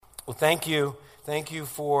Well, thank you. Thank you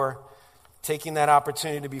for taking that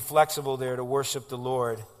opportunity to be flexible there to worship the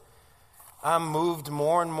Lord. I'm moved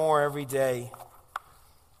more and more every day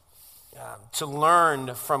to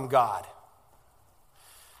learn from God.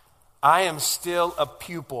 I am still a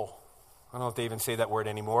pupil. I don't know if they even say that word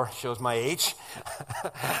anymore. It shows my age.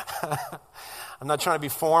 I'm not trying to be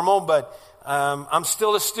formal, but I'm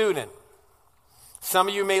still a student. Some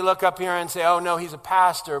of you may look up here and say, oh, no, he's a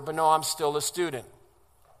pastor, but no, I'm still a student.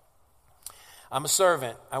 I'm a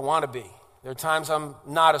servant. I want to be. There are times I'm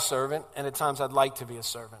not a servant, and at times I'd like to be a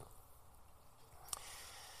servant.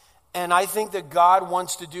 And I think that God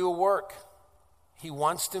wants to do a work. He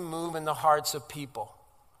wants to move in the hearts of people.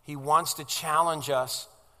 He wants to challenge us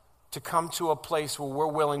to come to a place where we're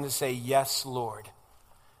willing to say, yes, Lord.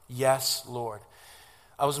 Yes, Lord.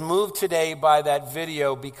 I was moved today by that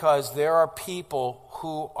video because there are people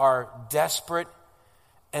who are desperate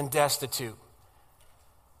and destitute.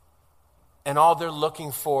 And all they're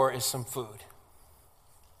looking for is some food,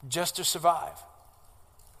 just to survive.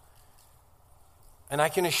 And I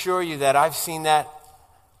can assure you that I've seen that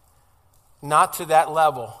not to that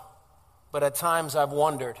level, but at times I've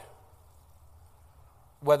wondered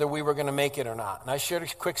whether we were going to make it or not. And I shared a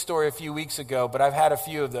quick story a few weeks ago, but I've had a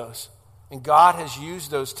few of those. And God has used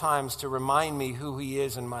those times to remind me who He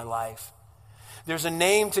is in my life. There's a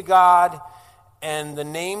name to God, and the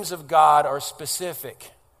names of God are specific.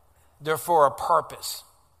 They're for a purpose.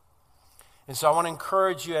 And so I want to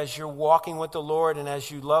encourage you as you're walking with the Lord and as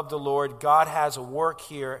you love the Lord, God has a work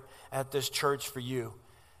here at this church for you.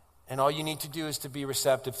 And all you need to do is to be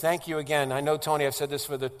receptive. Thank you again. I know, Tony, I've said this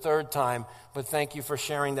for the third time, but thank you for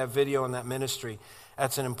sharing that video and that ministry.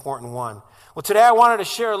 That's an important one. Well, today I wanted to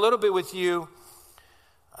share a little bit with you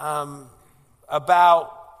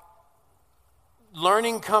about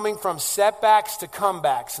learning coming from setbacks to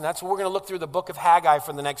comebacks. And that's what we're going to look through the book of Haggai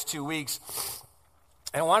for the next 2 weeks.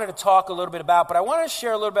 And I wanted to talk a little bit about, but I wanted to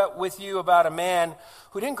share a little bit with you about a man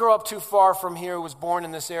who didn't grow up too far from here, who was born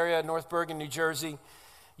in this area, North Bergen, New Jersey.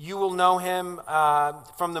 You will know him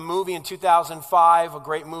from the movie in 2005, a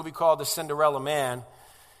great movie called The Cinderella Man.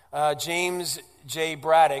 James J.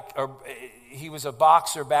 Braddock, he was a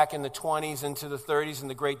boxer back in the 20s into the 30s in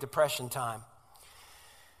the Great Depression time.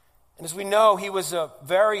 And as we know, he was a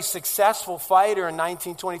very successful fighter in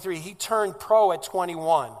 1923. He turned pro at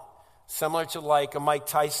 21, similar to like a Mike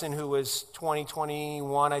Tyson who was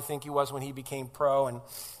 21, I think he was when he became pro. And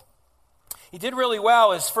he did really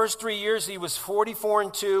well. His first 3 years, he was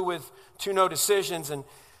 44-2 with 2 no decisions, and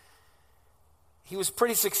he was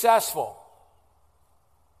pretty successful.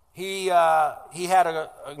 He had an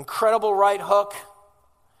incredible right hook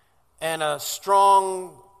and a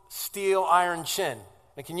strong steel iron chin.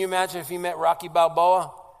 Now, can you imagine if he met Rocky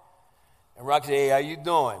Balboa? And Rocky said, hey, how you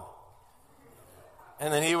doing?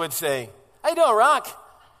 And then he would say, how you doing, Rock?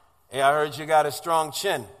 Hey, I heard you got a strong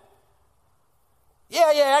chin. Yeah,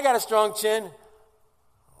 I got a strong chin.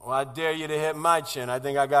 Well, I dare you to hit my chin. I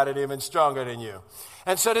think I got it even stronger than you.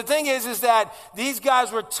 And so the thing is that these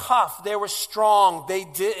guys were tough. They were strong. They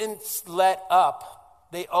didn't let up.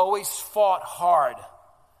 They always fought hard.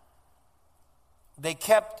 They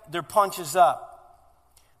kept their punches up.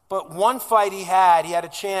 But one fight he had a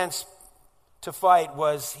chance to fight,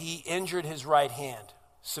 was he injured his right hand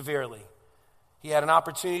severely. He had an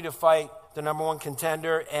opportunity to fight the number 1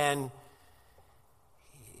 contender, and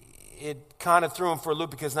it kind of threw him for a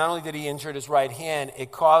loop because not only did he injure his right hand,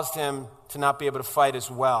 it caused him to not be able to fight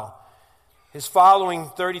as well. His following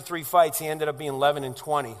 33 fights, he ended up being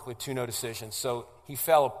 11-20 with 2 no decisions. So he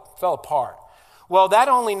fell apart. Well, that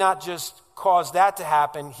only not just caused that to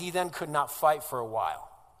happen, he then could not fight for a while.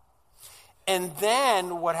 And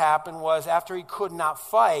then what happened was, after he could not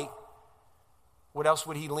fight, what else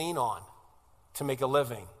would he lean on to make a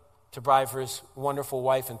living, to provide for his wonderful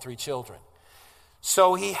wife and 3 children?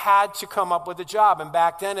 So he had to come up with a job. And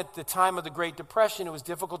back then, at the time of the Great Depression, it was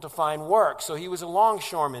difficult to find work. So he was a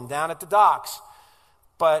longshoreman down at the docks.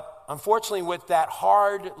 But unfortunately, with that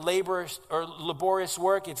hard laborious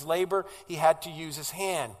work, it's labor, he had to use his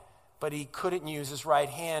hand. But he couldn't use his right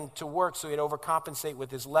hand to work, so he'd overcompensate with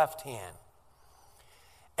his left hand.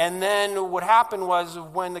 And then what happened was,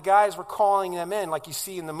 when the guys were calling them in, like you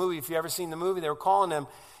see in the movie, if you've ever seen the movie, they were calling him,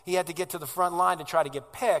 he had to get to the front line to try to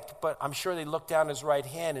get picked, but I'm sure they looked down his right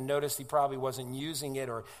hand and noticed he probably wasn't using it,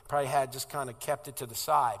 or probably had just kind of kept it to the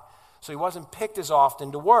side. So he wasn't picked as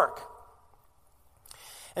often to work.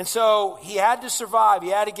 And so he had to survive, he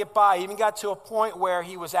had to get by. He even got to a point where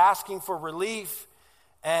he was asking for relief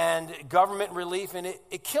and government relief, and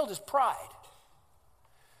it killed his pride.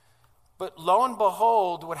 But lo and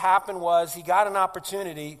behold, what happened was he got an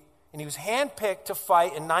opportunity. and he was handpicked to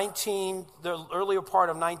fight in the earlier part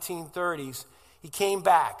of 1930s. He came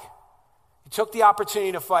back. He took the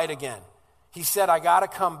opportunity to fight again. He said, I got to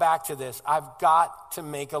come back to this. I've got to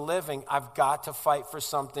make a living. I've got to fight for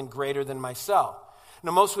something greater than myself.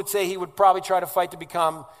 Now, most would say he would probably try to fight to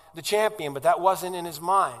become the champion, but that wasn't in his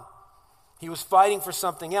mind. He was fighting for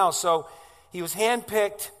something else. So he was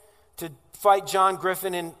handpicked to fight John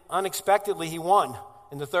Griffin, and unexpectedly he won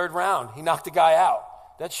in the third round. He knocked the guy out.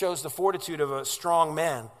 That shows the fortitude of a strong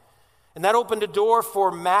man. And that opened a door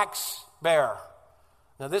for Max Baer.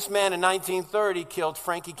 Now, this man in 1930 killed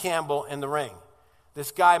Frankie Campbell in the ring.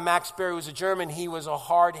 This guy, Max Baer, was a German. He was a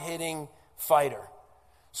hard-hitting fighter.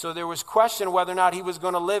 So there was question whether or not he was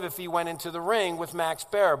going to live if he went into the ring with Max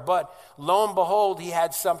Baer. But lo and behold, he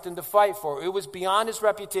had something to fight for. It was beyond his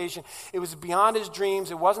reputation. It was beyond his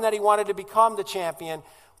dreams. It wasn't that he wanted to become the champion,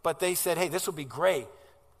 but they said, hey, this will be great.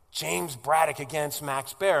 James Braddock against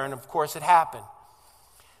Max Baer. And of course it happened.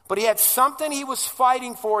 But he had something he was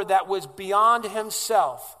fighting for that was beyond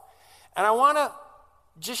himself. And I want to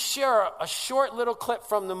just share a short little clip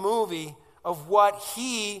from the movie of what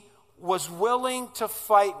he was willing to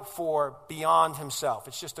fight for beyond himself.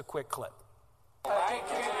 It's just a quick clip. Green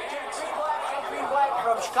Black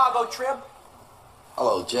from Chicago Trib.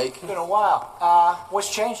 Hello, Jake. It's been a while.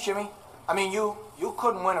 What's changed, Jimmy? I mean, you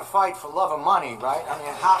couldn't win a fight for love of money, right? I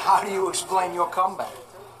mean, how do you explain your comeback?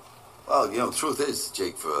 Well, the truth is,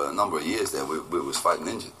 Jake, for a number of years there, we was fighting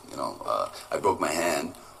injured. I broke my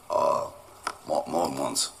hand more than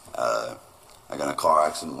once. I got in a car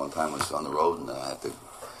accident one time. I was on the road, and I had to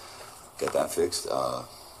get that fixed. I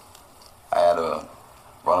had a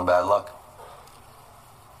run of bad luck.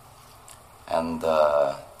 And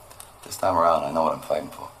this time around, I know what I'm fighting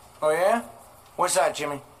for. Oh, yeah? What's that,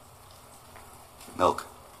 Jimmy? Milk.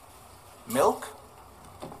 Milk?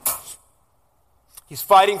 He's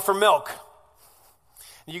fighting for milk.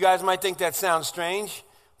 You guys might think that sounds strange,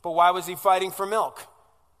 but why was he fighting for milk?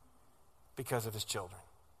 Because of his children.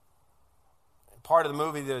 Part of the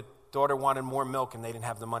movie, the daughter wanted more milk and they didn't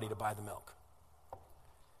have the money to buy the milk.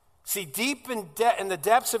 See, deep in the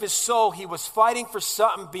depths of his soul, he was fighting for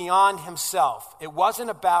something beyond himself. It wasn't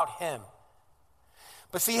about him.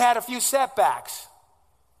 But see, he had a few setbacks,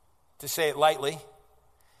 to say it lightly.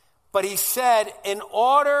 But he said, in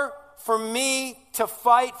order for me to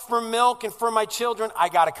fight for milk and for my children, I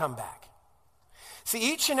got to come back. See,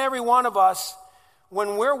 each and every one of us,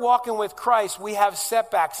 when we're walking with Christ, we have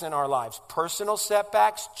setbacks in our lives. Personal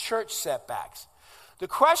setbacks, church setbacks. The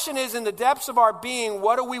question is, in the depths of our being,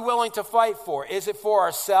 what are we willing to fight for? Is it for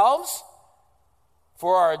ourselves?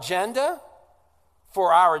 For our agenda?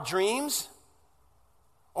 For our dreams?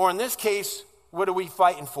 Or in this case, what are we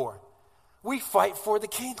fighting for? We fight for the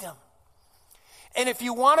kingdom. And if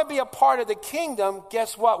you want to be a part of the kingdom,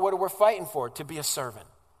 guess what? What are we fighting for? To be a servant.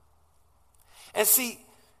 And see,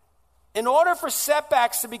 in order for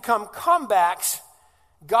setbacks to become comebacks,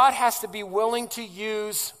 God has to be willing to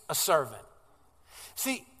use a servant.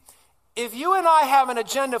 See, if you and I have an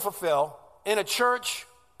agenda to fulfill in a church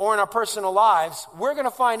or in our personal lives, we're going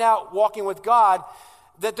to find out, walking with God,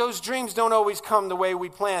 that those dreams don't always come the way we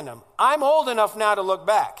planned them. I'm old enough now to look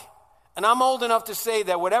back. And I'm old enough to say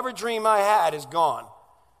that whatever dream I had is gone.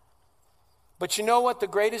 But you know what? The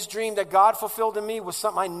greatest dream that God fulfilled in me was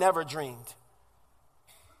something I never dreamed.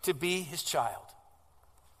 To be his child.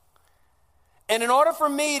 And in order for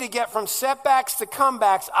me to get from setbacks to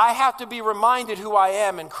comebacks, I have to be reminded who I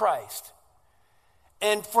am in Christ.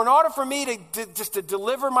 And in order for me to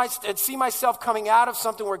deliver and see myself coming out of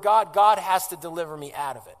something where God has to deliver me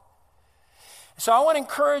out of it. So I want to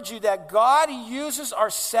encourage you that God uses our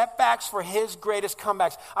setbacks for his greatest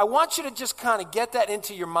comebacks. I want you to just kind of get that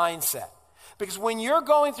into your mindset. Because when you're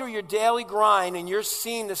going through your daily grind and you're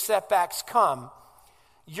seeing the setbacks come,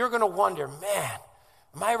 you're going to wonder, man,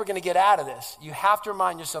 am I ever going to get out of this? You have to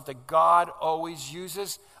remind yourself that God always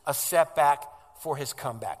uses a setback for his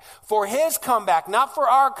comeback. For his comeback, not for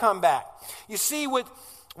our comeback. You see, with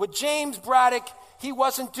James Braddock, he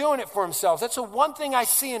wasn't doing it for himself. That's the one thing I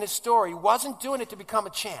see in his story. He wasn't doing it to become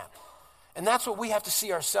a champ. And that's what we have to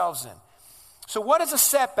see ourselves in. So what is a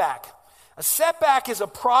setback? A setback is a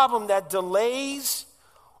problem that delays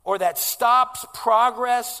or that stops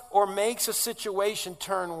progress or makes a situation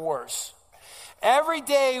turn worse. Every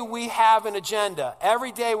day we have an agenda.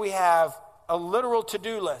 Every day we have a literal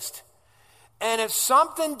to-do list. And if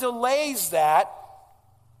something delays that,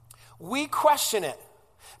 we question it.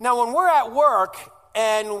 Now, when we're at work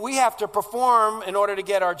and we have to perform in order to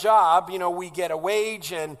get our job, we get a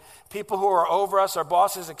wage and people who are over us, our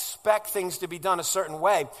bosses, expect things to be done a certain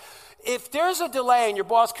way. If there's a delay and your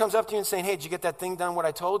boss comes up to you and saying, hey, did you get that thing done, what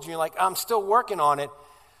I told you? You're like, I'm still working on it.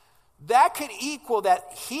 That could equal that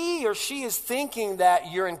he or she is thinking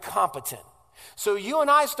that you're incompetent. So you and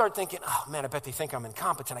I start thinking, oh man, I bet they think I'm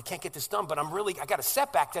incompetent. I can't get this done, but I got a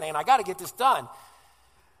setback today and I got to get this done.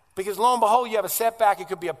 Because lo and behold, you have a setback. It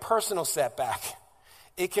could be a personal setback.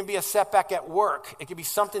 It can be a setback at work. It could be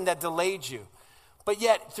something that delayed you. But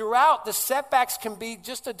yet throughout, the setbacks can be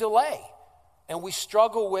just a delay. And we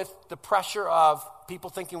struggle with the pressure of people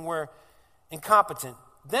thinking we're incompetent.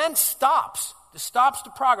 Then stops. It stops the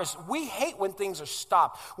progress. We hate when things are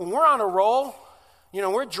stopped. When we're on a roll,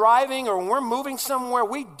 we're driving or when we're moving somewhere,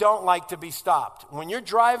 we don't like to be stopped. When you're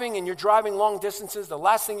driving and you're driving long distances, the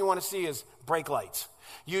last thing you want to see is brake lights.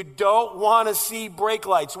 You don't want to see brake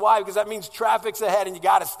lights. Why? Because that means traffic's ahead and you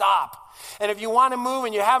got to stop. And if you want to move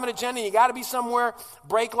and you have an agenda and you got to be somewhere,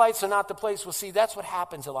 brake lights are not the place. Well, see, that's what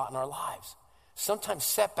happens a lot in our lives. Sometimes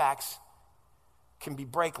setbacks can be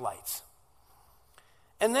brake lights.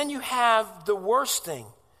 And then you have the worst thing.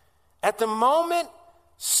 At the moment,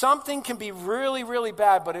 something can be really, really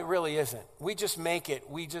bad, but it really isn't. We just make it.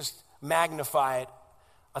 We just magnify it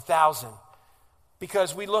 1,000.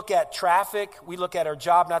 Because we look at traffic, we look at our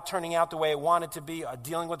job not turning out the way it wanted to be,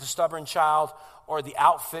 dealing with a stubborn child, or the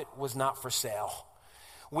outfit was not for sale.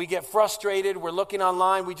 We get frustrated, we're looking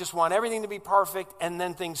online, we just want everything to be perfect, and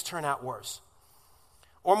then things turn out worse.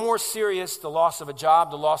 Or more serious, the loss of a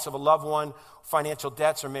job, the loss of a loved one, financial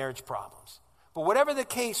debts, or marriage problems. But whatever the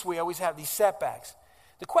case, we always have these setbacks.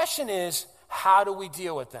 The question is, how do we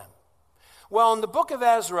deal with them? Well, in the book of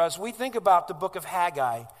Ezra, as we think about the book of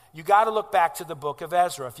Haggai, you got to look back to the book of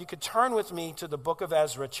Ezra. If you could turn with me to the book of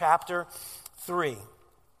Ezra, chapter 3.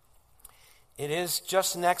 It is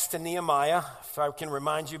just next to Nehemiah, if I can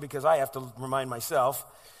remind you, because I have to remind myself.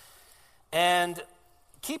 And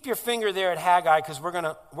keep your finger there at Haggai, because we're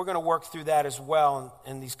gonna work through that as well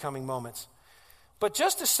in these coming moments. But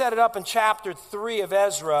just to set it up in chapter 3 of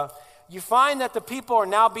Ezra, you find that the people are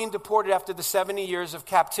now being deported after the 70 years of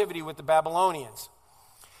captivity with the Babylonians.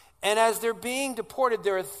 And as they're being deported,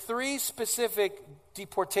 there are 3 specific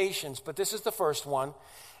deportations, but this is the first one.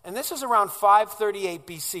 And this is around 538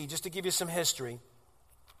 BC, just to give you some history.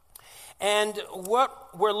 And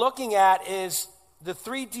what we're looking at is the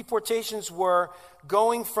 3 deportations were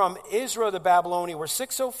going from Israel to Babylonia were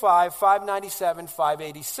 605, 597,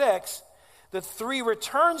 586. The 3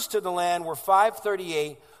 returns to the land were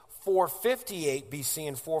 538, 458 BC,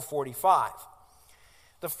 and 445.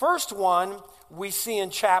 The first one we see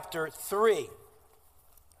in chapter 3.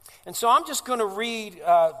 And so I'm just going to read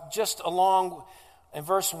just along in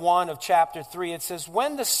verse 1 of chapter 3. It says,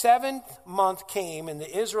 when the 7th month came and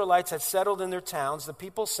the Israelites had settled in their towns, the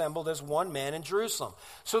people assembled as one man in Jerusalem.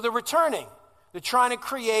 So they're returning. They're trying to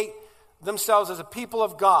create themselves as a people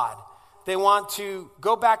of God. They want to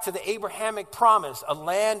go back to the Abrahamic promise, a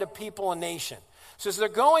land, a people, a nation. So as they're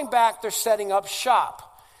going back, they're setting up shop.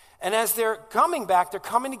 And as they're coming back, they're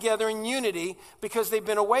coming together in unity because they've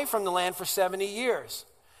been away from the land for 70 years.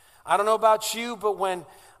 I don't know about you, but when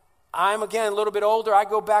I'm, again, a little bit older, I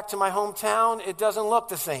go back to my hometown, it doesn't look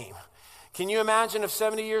the same. Can you imagine if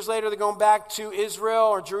 70 years later they're going back to Israel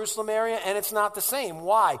or Jerusalem area and it's not the same?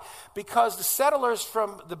 Why? Because the settlers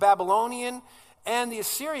from the Babylonian and the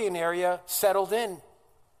Assyrian area settled in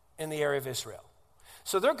the area of Israel.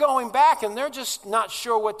 So they're going back and they're just not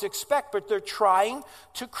sure what to expect, but they're trying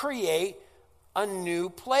to create a new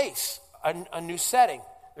place, a new setting.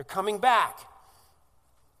 They're coming back.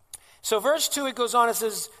 So verse 2, it goes on, it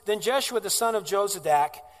says, then Jeshua the son of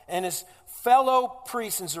Jozadak and his fellow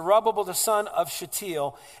priest and Zerubbabel the son of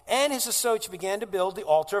Shealtiel and his associates began to build the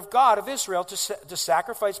altar of God of Israel to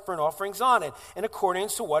sacrifice burnt offerings on it, in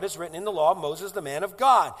accordance to what is written in the law of Moses the man of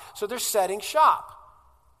God. So they're setting shop.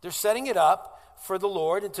 They're setting it up for the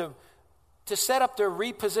Lord and to set up their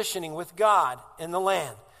repositioning with God in the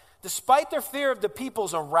land. Despite their fear of the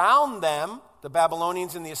peoples around them, the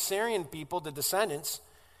Babylonians and the Assyrian people, the descendants,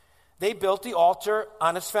 they built the altar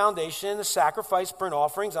on its foundation and the sacrifice burnt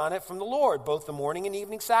offerings on it from the Lord, both the morning and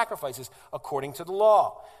evening sacrifices, according to the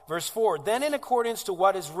law. Verse 4, then in accordance to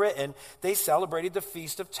what is written, they celebrated the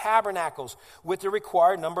Feast of Tabernacles with the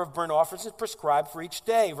required number of burnt offerings prescribed for each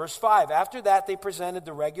day. Verse 5, after that they presented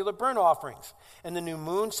the regular burnt offerings and the new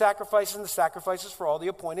moon sacrifices and the sacrifices for all the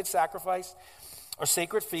appointed sacrifice or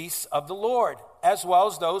sacred feasts of the Lord, as well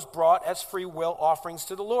as those brought as free will offerings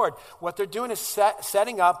to the Lord. What they're doing is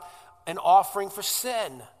setting up an offering for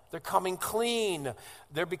sin. They're coming clean.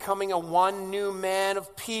 They're becoming a one new man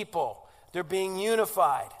of people. They're being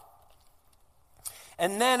unified.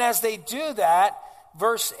 And then as they do that,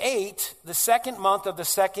 verse 8, the second month of the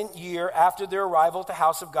second year after their arrival at the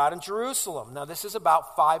house of God in Jerusalem. Now, this is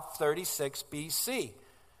about 536 BC. It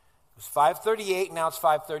was 538, now it's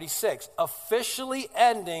 536. Officially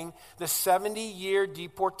ending the 70-year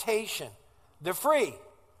deportation. They're free.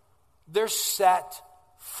 They're set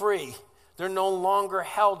free. They're no longer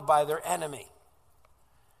held by their enemy.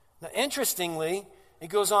 Now, interestingly, it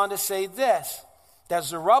goes on to say this, that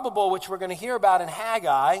Zerubbabel, which we're going to hear about in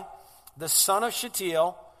Haggai, the son of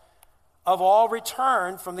Shealtiel, of all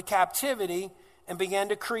returned from the captivity and began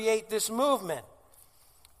to create this movement.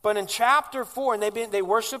 But in chapter 4, and they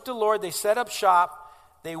worshiped the Lord, they set up shop,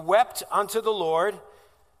 they wept unto the Lord,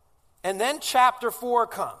 and then chapter 4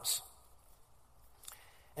 comes.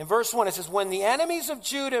 In verse 1, it says, when the enemies of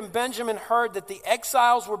Judah and Benjamin heard that the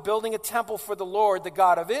exiles were building a temple for the Lord, the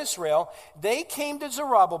God of Israel, they came to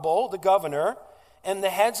Zerubbabel, the governor, and the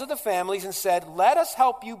heads of the families and said, let us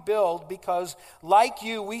help you build, because like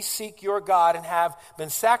you, we seek your God and have been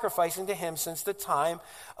sacrificing to him since the time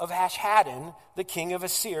of Ashhadon, the king of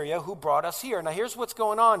Assyria, who brought us here. Now here's what's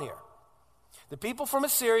going on here. The people from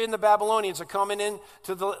Assyria and the Babylonians are coming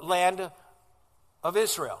into the land of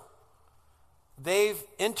Israel. They've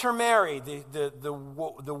intermarried. The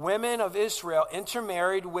women of Israel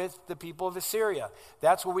intermarried with the people of Assyria.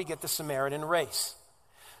 That's where we get the Samaritan race.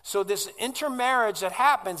 So this intermarriage that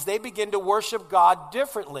happens, they begin to worship God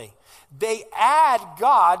differently. They add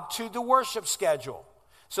God to the worship schedule.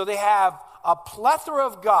 So they have a plethora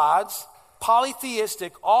of gods,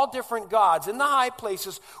 polytheistic, all different gods in the high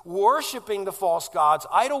places, worshiping the false gods,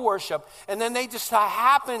 idol worship, and then they just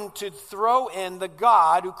happen to throw in the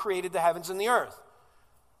God who created the heavens and the earth,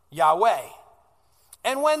 Yahweh.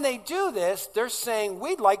 And when they do this, they're saying,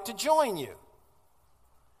 we'd like to join you.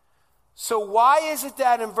 So why is it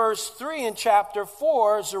that in verse 3 in chapter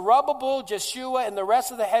 4, Zerubbabel, Jeshua, and the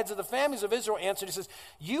rest of the heads of the families of Israel answered, he says,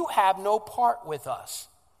 you have no part with us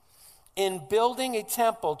in building a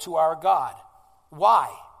temple to our God.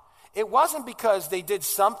 Why? It wasn't because they did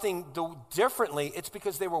something differently. It's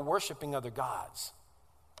because they were worshiping other gods.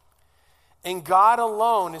 And God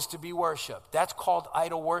alone is to be worshiped. That's called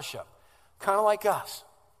idol worship. Kind of like us.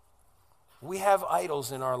 We have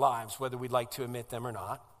idols in our lives, whether we'd like to admit them or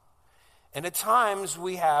not. And at times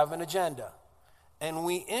we have an agenda. And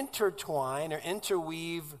we intertwine or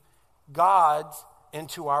interweave God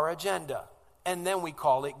into our agenda. And then we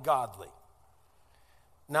call it godly.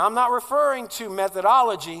 Now, I'm not referring to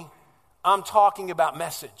methodology. I'm talking about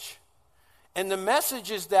message. And the message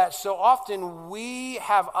is that so often we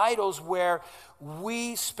have idols where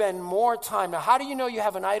we spend more time. Now, how do you know you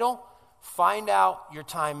have an idol? Find out your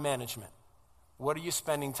time management. What are you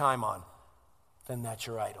spending time on? Then that's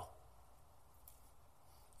your idol.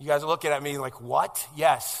 You guys are looking at me like, what?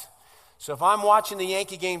 Yes. So if I'm watching the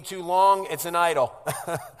Yankee game too long, it's an idol.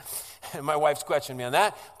 And my wife's questioning me on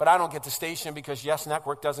that, but I don't get the station because Yes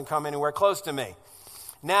Network doesn't come anywhere close to me.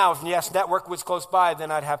 Now, if Yes Network was close by, then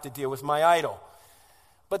I'd have to deal with my idol.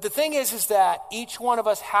 But the thing is that each one of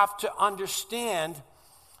us have to understand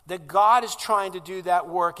that God is trying to do that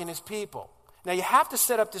work in his people. Now, you have to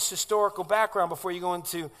set up this historical background before you go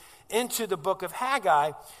into the book of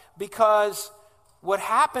Haggai, because what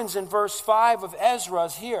happens in verse 5 of Ezra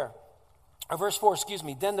is here, or verse 4, excuse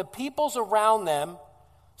me. Then the peoples around them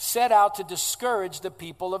set out to discourage the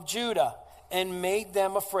people of Judah and made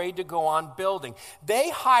them afraid to go on building. They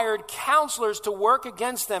hired counselors to work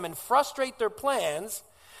against them and frustrate their plans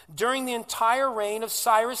during the entire reign of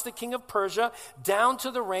Cyrus the king of Persia down to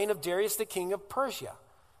the reign of Darius the king of Persia.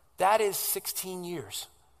 That is 16 years.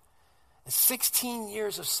 16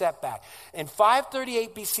 years of setback. In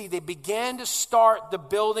 538 BC, they began to start the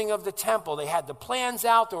building of the temple. They had the plans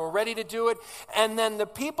out. They were ready to do it. And then the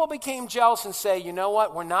people became jealous and say, you know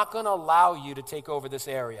what? We're not going to allow you to take over this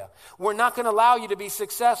area. We're not going to allow you to be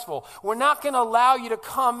successful. We're not going to allow you to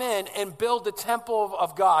come in and build the temple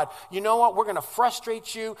of God. You know what? We're going to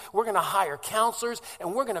frustrate you. We're going to hire counselors,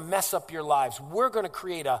 and we're going to mess up your lives. We're going to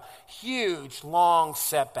create a huge, long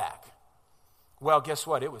setback. Well, guess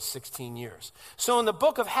what? It was 16 years. So in the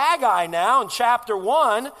book of Haggai now, in chapter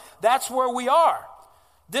 1, that's where we are.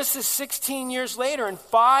 This is 16 years later in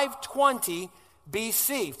 520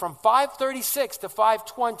 BC. From 536 to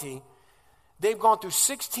 520, they've gone through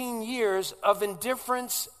 16 years of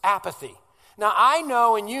indifference, apathy. Now, I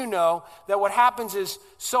know and you know that what happens is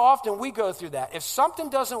so often we go through that. If something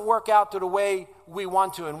doesn't work out the way we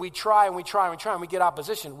want to, and we try and we try and we try and we get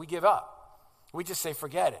opposition, we give up. We just say,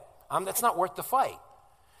 forget it. That's not worth the fight.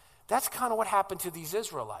 That's kind of what happened to these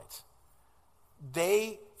Israelites.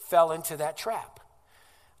 They fell into that trap.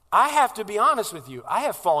 I have to be honest with you. I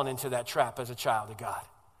have fallen into that trap as a child of God.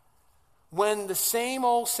 when the same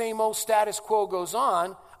old status quo goes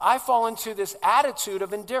on, I fall into this attitude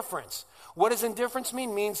of indifference. What does indifference mean?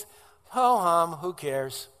 It means, ho-hum, who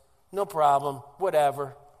cares? No problem,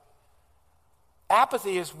 whatever.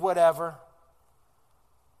 Apathy is whatever.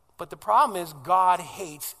 But the problem is God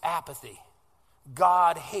hates apathy.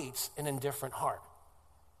 God hates an indifferent heart.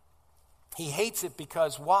 He hates it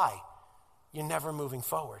because why? You're never moving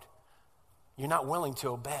forward. You're not willing to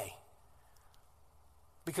obey.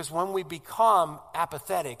 Because when we become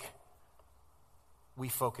apathetic, we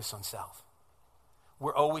focus on self.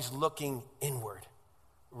 We're always looking inward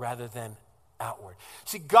rather than outward.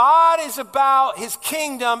 See, God is about his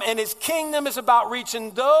kingdom, and his kingdom is about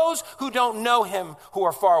reaching those who don't know him, who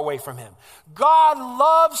are far away from him. God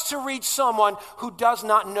loves to reach someone who does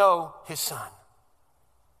not know his son.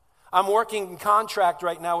 I'm working in contract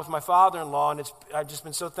right now with my father-in-law, and I've just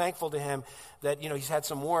been so thankful to him that, he's had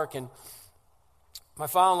some work. And my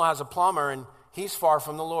father-in-law has a plumber, and he's far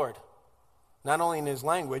from the Lord. Not only in his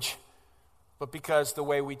language, but because the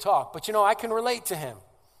way we talk. But I can relate to him.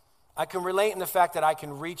 I can relate in the fact that I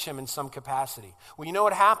can reach him in some capacity. Well, you know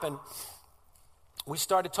what happened? We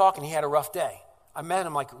started talking. He had a rough day. I met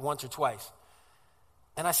him like once or twice.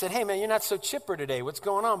 And I said, hey, man, you're not so chipper today. What's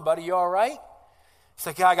going on, buddy? You all right? He's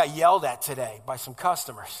like, yeah, I got yelled at today by some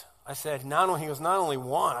customers. I said, not only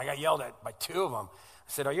one, I got yelled at by two of them.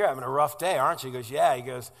 I said, oh, you're having a rough day, aren't you? He goes, yeah. He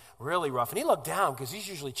goes, really rough. And he looked down because he's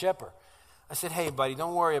usually chipper. I said, hey, buddy,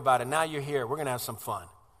 don't worry about it. Now you're here. We're going to have some fun.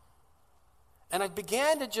 And I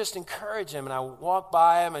began to just encourage him, and I walked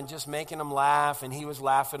by him and just making him laugh, and he was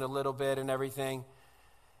laughing a little bit and everything.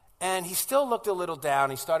 And he still looked a little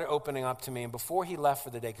down. He started opening up to me, and before he left for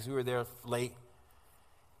the day, because we were there late,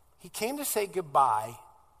 he came to say goodbye,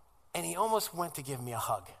 and he almost went to give me a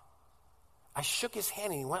hug. I shook his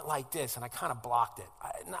hand, and he went like this, and I kind of blocked it.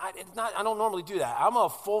 I don't normally do that. I'm a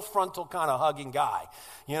full frontal kind of hugging guy.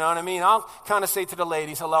 You know what I mean? I'll kind of say to the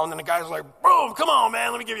ladies, hello, and then the guy's like, boom, come on,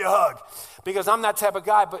 man, let me give you a hug. Because I'm that type of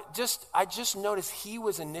guy, but I just noticed he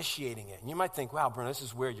was initiating it. And you might think, wow, Bruno, this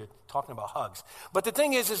is weird. You're talking about hugs. But the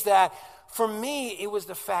thing is that for me, it was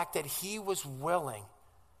the fact that he was willing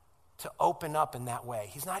to open up in that way.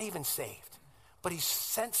 He's not even saved, but he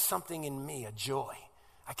sensed something in me, a joy.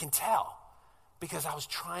 I can tell. Because I was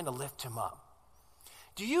trying to lift him up.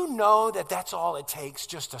 Do you know that that's all it takes,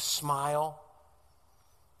 just a smile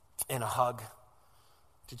and a hug?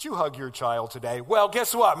 Did you hug your child today? Well,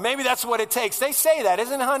 guess what? Maybe that's what it takes. They say that,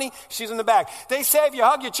 isn't it, honey? She's in the back. They say if you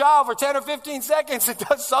hug your child for 10 or 15 seconds, it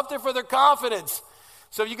does something for their confidence.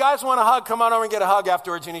 So if you guys want a hug, come on over and get a hug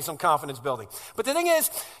afterwards. You need some confidence building. But the thing is,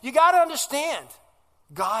 you got to understand,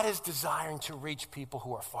 God is desiring to reach people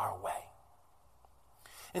who are far away.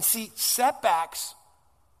 And see, setbacks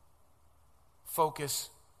focus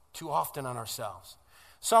too often on ourselves.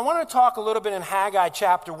 So I want to talk a little bit in Haggai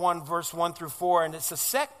chapter 1, verse 1 through 4, and it's a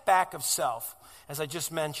setback of self, as I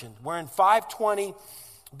just mentioned. We're in 520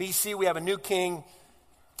 BC. We have a new king.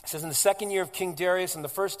 It says, in the second year of King Darius, on the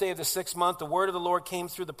first day of the 6th month, the word of the Lord came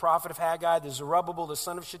through the prophet of Haggai, the Zerubbabel, the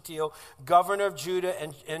son of Shealtiel, governor of Judah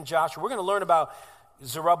and Joshua. We're going to learn about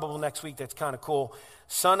Zerubbabel next week. That's kind of cool.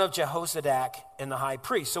 Son of Jehozadak and the high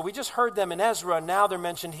priest. So we just heard them in Ezra. Now they're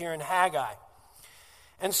mentioned here in Haggai.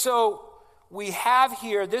 And so we have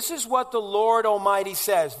here, this is what the Lord Almighty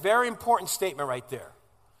says. Very important statement right there.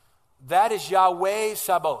 That is Yahweh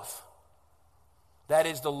Sabaoth. That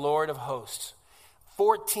is the Lord of hosts.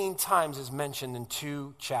 14 times is mentioned in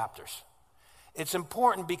 2 chapters. It's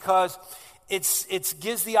important because it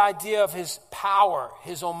gives the idea of his power,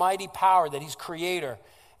 his almighty power, that he's creator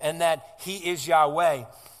and that he is Yahweh.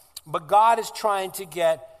 But God is trying to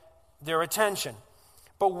get their attention.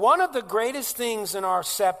 But one of the greatest things in our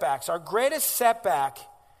setbacks, our greatest setback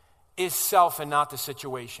is self and not the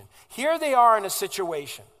situation. Here they are in a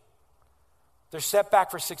situation. They're set back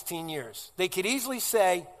for 16 years. They could easily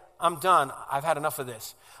say, I'm done. I've had enough of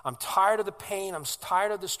this. I'm tired of the pain. I'm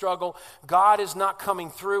tired of the struggle. God is not coming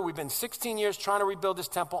through. We've been 16 years trying to rebuild this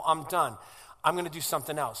temple. I'm done. I'm going to do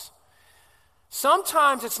something else.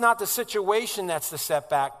 Sometimes it's not the situation that's the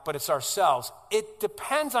setback, but it's ourselves. It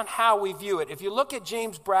depends on how we view it. If you look at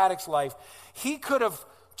James Braddock's life, he could have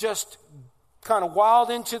just kind of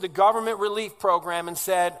wilded into the government relief program and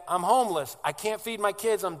said, I'm homeless. I can't feed my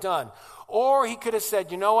kids. I'm done. Or he could have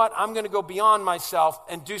said, you know what? I'm going to go beyond myself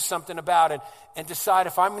and do something about it and decide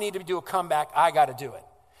if I need to do a comeback, I got to do it.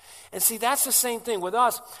 And see, that's the same thing with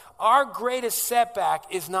us. Our greatest setback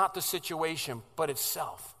is not the situation, but it's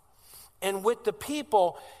self. And with the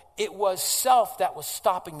people, it was self that was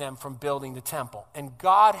stopping them from building the temple. And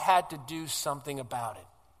God had to do something about it.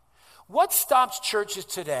 What stops churches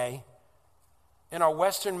today in our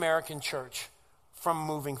Western American church from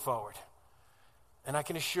moving forward. And I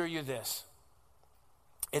can assure you this,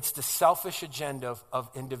 it's the selfish agenda of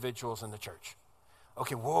individuals in the church.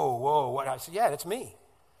 Okay, whoa, what? I said, yeah, that's me.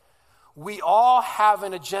 We all have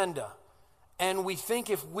an agenda, and we think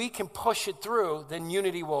if we can push it through, then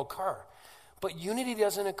unity will occur. But unity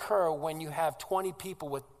doesn't occur when you have 20 people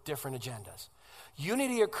with different agendas.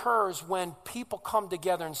 Unity occurs when people come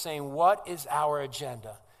together and saying, what is our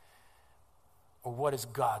agenda? Or what is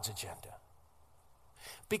God's agenda?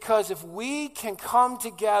 Because if we can come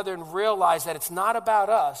together and realize that it's not about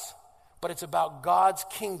us, but it's about God's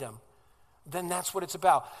kingdom, then that's what it's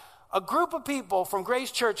about. A group of people from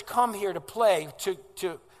Grace Church come here to play,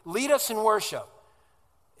 to lead us in worship.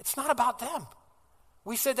 It's not about them.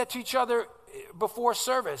 We said that to each other before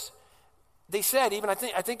service. They said, even I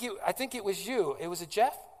think it was you. It was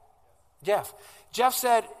Jeff? Jeff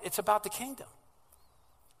said, it's about the kingdom.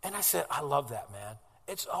 And I said, I love that, man.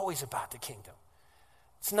 It's always about the kingdom.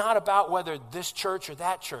 It's not about whether this church or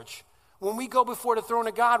that church. When we go before the throne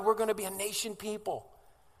of God, we're going to be a nation people.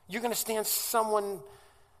 You're going to stand someone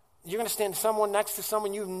next to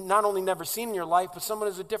someone you've not only never seen in your life, but someone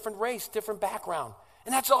who's a different race, different background.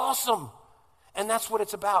 And that's awesome. And that's what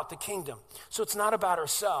it's about, the kingdom. So it's not about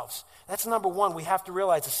ourselves. That's number one. We have to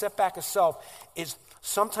realize the setback of self is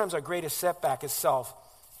sometimes our greatest setback is self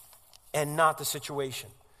and not the situation.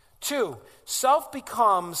 2, self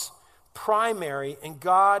becomes primary and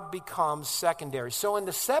God becomes secondary. So in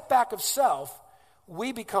the setback of self,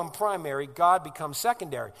 we become primary, God becomes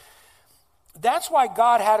secondary. That's why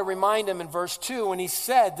God had to remind him in verse 2 when he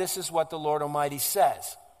said, this is what the Lord Almighty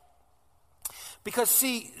says. Because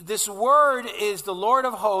see, this word is the Lord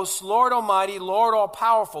of hosts, Lord Almighty, Lord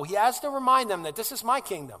all-powerful. He has to remind them that this is my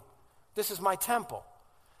kingdom. This is my temple.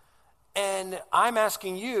 And I'm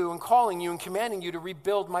asking you and calling you and commanding you to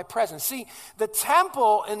rebuild my presence. See, the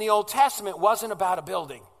temple in the Old Testament wasn't about a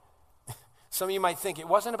building. Some of you might think it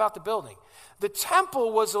wasn't about the building. The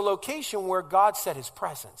temple was a location where God set his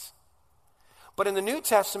presence. But in the New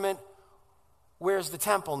Testament, where's the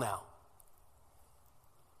temple now?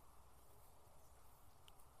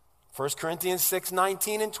 1 Corinthians 6,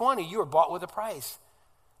 19 and 20. You are bought with a price.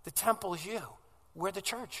 The temple is you. We're the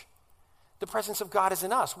church. The presence of God is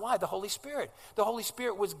in us. Why? The Holy Spirit. The Holy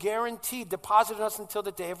Spirit was guaranteed, deposited in us until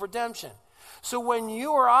the day of redemption. So when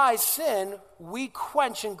you or I sin, we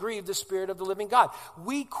quench and grieve the Spirit of the living God.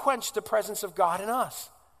 We quench the presence of God in us.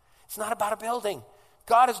 It's not about a building.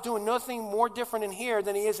 God is doing nothing more different in here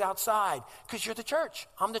than he is outside. Because you're the church.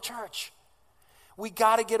 I'm the church. We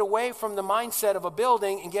got to get away from the mindset of a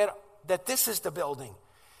building and get that this is the building.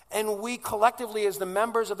 And we collectively, as the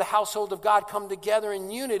members of the household of God, come together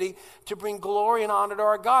in unity to bring glory and honor to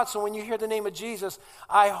our God. So when you hear the name of Jesus,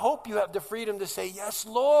 I hope you have the freedom to say, yes,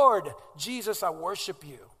 Lord, Jesus, I worship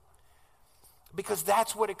you. Because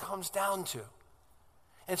that's what it comes down to.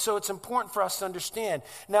 And so it's important for us to understand.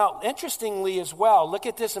 Now, interestingly as well, look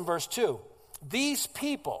at this in verse 2. These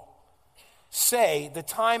people say the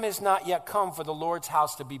time has not yet come for the Lord's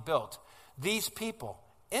house to be built. These people.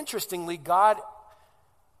 Interestingly, God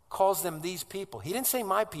calls them these people. He didn't say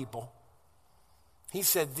my people. He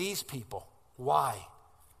said these people. Why?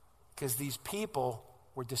 Because these people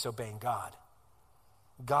were disobeying God.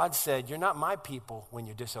 God said, you're not my people when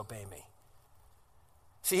you disobey me.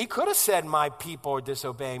 See, he could have said my people are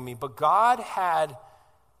disobeying me, but God had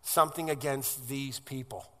something against these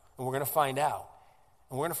people. And we're going to find out.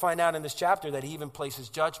 And we're going to find out in this chapter that he even places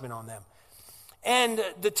judgment on them. And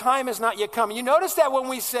the time has not yet come. You notice that when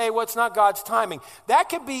we say, well, it's not God's timing, that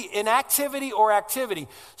could be inactivity or activity.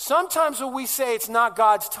 Sometimes when we say it's not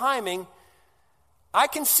God's timing, I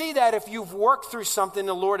can see that if you've worked through something,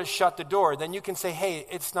 the Lord has shut the door, then you can say, hey,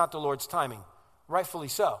 it's not the Lord's timing. Rightfully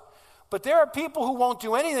so. But there are people who won't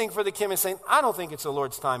do anything for the kingdom saying, I don't think it's the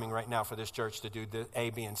Lord's timing right now for this church to do the A,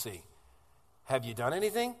 B, and C. Have you done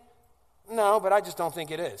anything? No, but I just don't think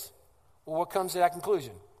it is. Well, what comes to that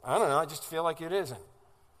conclusion? I don't know, I just feel like it isn't.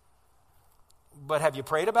 But have you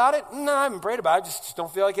prayed about it? No, I haven't prayed about it, I just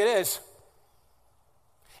don't feel like it is.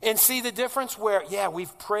 And see the difference where, yeah,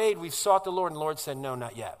 we've prayed, we've sought the Lord, and the Lord said, no,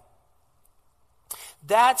 not yet.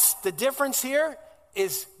 That's the difference here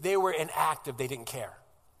is they were inactive, they didn't care.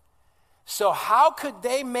 So how could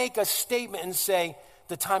they make a statement and say,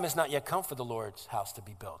 the time has not yet come for the Lord's house to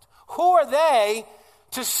be built? Who are they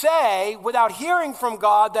to say, without hearing from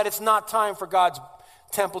God, that it's not time for God's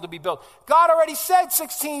temple to be built? God already said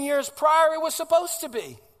 16 years prior it was supposed to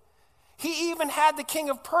be. He even had the king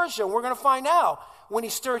of Persia, and we're going to find out when he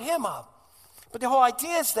stirred him up. But the whole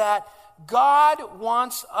idea is that God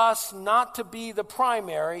wants us not to be the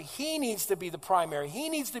primary. He needs to be the primary. He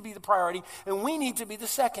needs to be the priority, and we need to be the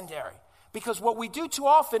secondary. Because what we do too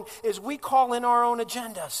often is we call in our own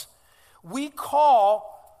agendas. We call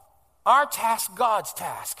our task God's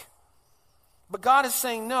task. But God is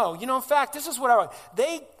saying no. You know, in fact, this is what I want.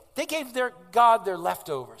 They gave God their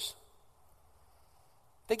leftovers.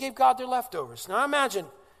 They gave God their leftovers. Now imagine,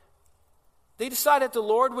 they decided the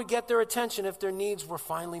Lord would get their attention if their needs were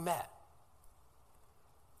finally met.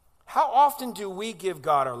 How often do we give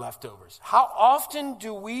God our leftovers? How often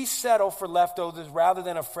do we settle for leftovers rather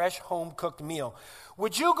than a fresh home-cooked meal?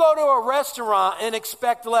 Would you go to a restaurant and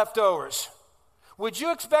expect leftovers? Would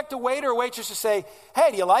you expect a waiter or waitress to say,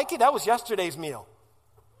 hey, do you like it? That was yesterday's meal.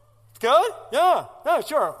 Good? Yeah,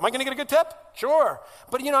 sure. Am I going to get a good tip? Sure.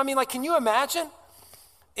 But can you imagine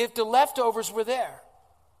if the leftovers were there?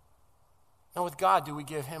 Now with God, do we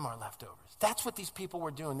give him our leftovers? That's what these people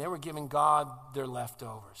were doing. They were giving God their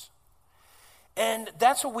leftovers. And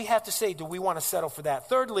that's what we have to say. Do we want to settle for that?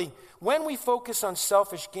 Thirdly, when we focus on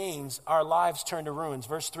selfish gains, our lives turn to ruins.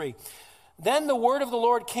 Verse 3. Then the word of the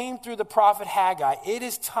Lord came through the prophet Haggai. It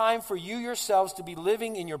is time for you yourselves to be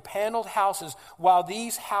living in your paneled houses while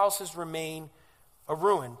these houses remain a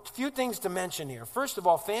ruin. A few things to mention here. First of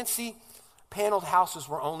all, fancy paneled houses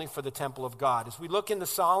were only for the temple of God. As we look into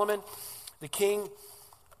Solomon, the king,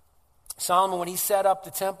 Solomon, when he set up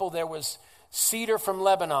the temple, there was cedar from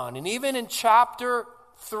Lebanon. And even in chapter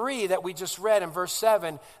 3 that we just read in verse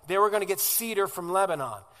 7, they were going to get cedar from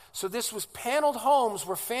Lebanon. So this was paneled homes,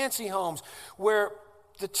 were fancy homes, where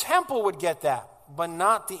the temple would get that, but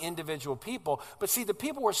not the individual people. But see, the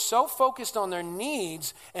people were so focused on their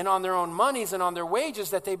needs and on their own monies and on their wages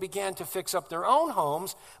that they began to fix up their own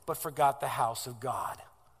homes, but forgot the house of God.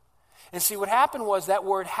 And see, what happened was that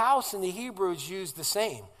word house in the Hebrew is used the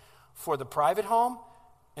same for the private home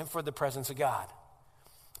and for the presence of God.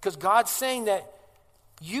 Because God's saying that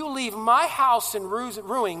you leave my house in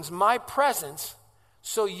ruins, my presence,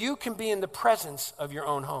 so you can be in the presence of your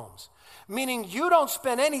own homes. Meaning you don't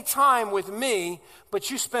spend any time with me, but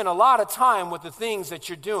you spend a lot of time with the things that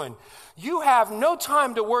you're doing. You have no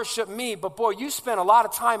time to worship me, but boy, you spend a lot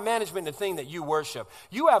of time management in the thing that you worship.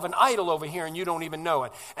 You have an idol over here and you don't even know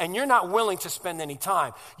it. And you're not willing to spend any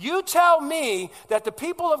time. You tell me that the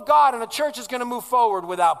people of God and a church is going to move forward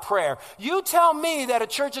without prayer. You tell me that a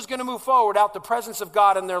church is going to move forward without the presence of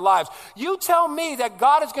God in their lives. You tell me that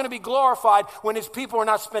God is going to be glorified when his people are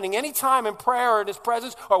not spending any time in prayer or in his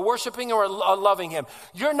presence or worshiping or loving him.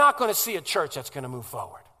 You're not going to see a church that's going to move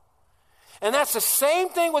forward. And that's the same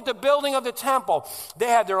thing with the building of the temple. They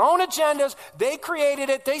had their own agendas. They created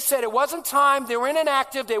it. They said it wasn't time. They were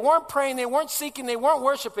inactive. They weren't praying. They weren't seeking. They weren't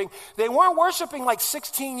worshiping. They weren't worshiping like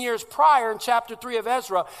 16 years prior in chapter 3 of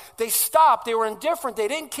Ezra. They stopped. They were indifferent. They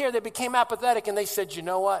didn't care. They became apathetic. And they said, you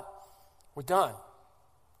know what? We're done.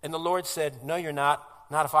 And the Lord said, no, you're not.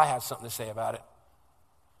 Not if I have something to say about it.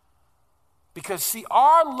 Because, see,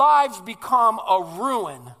 our lives become a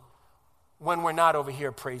ruin when we're not over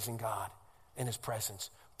here praising God in his presence,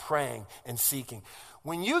 praying and seeking.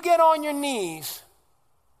 When you get on your knees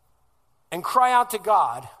and cry out to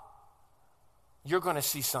God, you're going to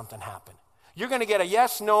see something happen. You're going to get a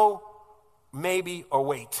yes, no, maybe, or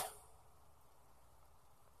wait.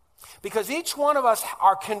 Because each one of us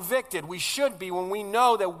are convicted, we should be, when we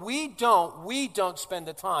know that we don't spend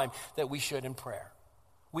the time that we should in prayer.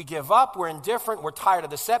 We give up, we're indifferent, we're tired of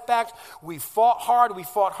the setbacks, we fought hard,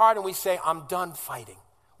 and we say, I'm done fighting.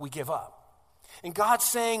 We give up. And God's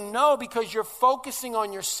saying no, because you're focusing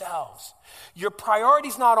on yourselves. Your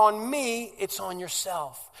priority's not on me, it's on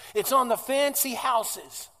yourself. It's on the fancy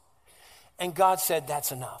houses. And God said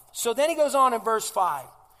that's enough. So then he goes on in verse 5.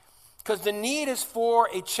 Because the need is for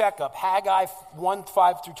a checkup. Haggai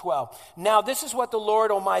 1:5 through 12. Now this is what the Lord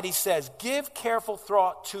Almighty says. Give careful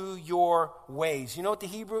thought to your ways. You know what the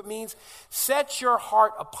Hebrew means? Set your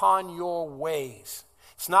heart upon your ways.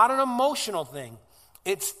 It's not an emotional thing.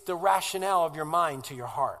 It's the rationale of your mind to your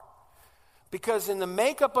heart. Because in the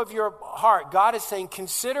makeup of your heart, God is saying,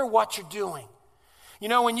 consider what you're doing. You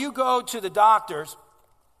know, when you go to the doctors,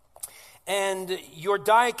 and your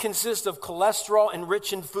diet consists of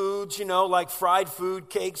cholesterol-enriching foods, you know, like fried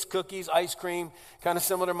food, cakes, cookies, ice cream, kind of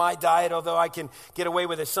similar to my diet, although I can get away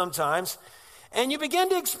with it sometimes. And you begin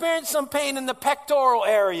to experience some pain in the pectoral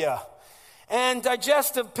area and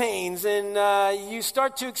digestive pains, and you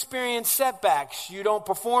start to experience setbacks. You don't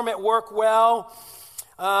perform at work well.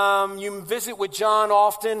 You visit with John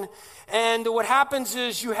often. And what happens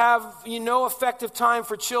is you have, effective time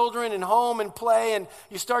for children and home and play, and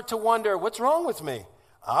you start to wonder, what's wrong with me?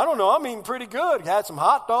 I don't know, I'm eating pretty good. Had some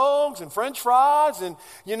hot dogs and French fries and,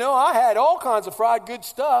 I had all kinds of fried good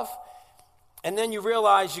stuff. And then you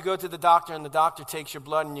realize you go to the doctor and the doctor takes your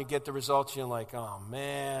blood and you get the results. You're like, oh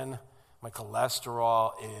man, my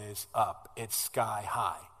cholesterol is up. It's sky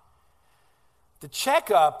high. The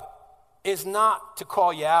checkup is not to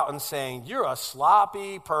call you out and saying, you're a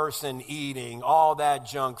sloppy person eating all that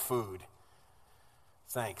junk food.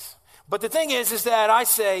 Thanks. But the thing is that I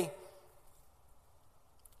say,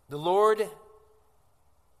 the Lord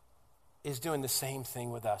is doing the same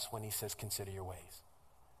thing with us when he says, consider your ways.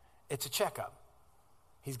 It's a checkup.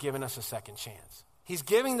 He's giving us a second chance. He's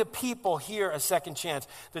giving the people here a second chance.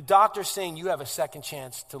 The doctor's saying you have a second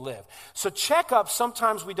chance to live. So checkups,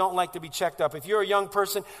 sometimes we don't like to be checked up. If you're a young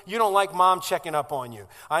person, you don't like mom checking up on you.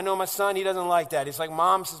 I know my son, he doesn't like that. He's like,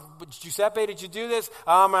 Mom, Giuseppe, did you do this?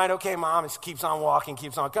 I'm right, okay, Mom. He keeps on walking,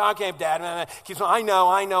 keeps on, okay, Dad, keeps on, I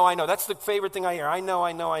know. That's the favorite thing I hear. I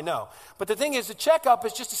know. But the thing is, the checkup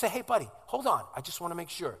is just to say, hey, buddy, hold on. I just want to make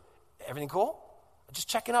sure. Everything cool? I'm just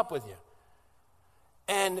checking up with you.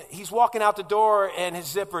 And he's walking out the door and his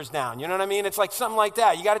zipper's down. You know what I mean? It's like something like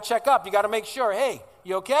that. You got to check up. You got to make sure, hey,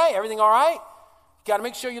 you okay? Everything all right? You got to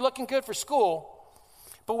make sure you're looking good for school.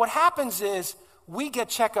 But what happens is we get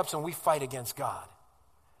checkups and we fight against God.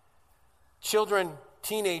 Children,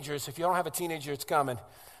 teenagers, if you don't have a teenager, it's coming.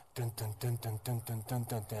 Dun, dun, dun, dun, dun, dun, dun,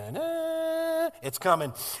 dun, dun, it's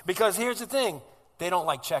coming. Because here's the thing. They don't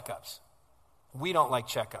like checkups. We don't like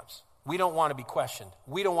checkups. We don't want to be questioned.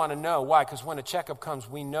 We don't want to know. Why? Because when a checkup comes,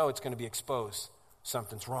 we know it's going to be exposed.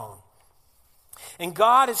 Something's wrong. And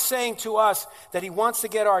God is saying to us that he wants to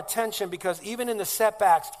get our attention because even in the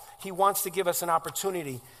setbacks, he wants to give us an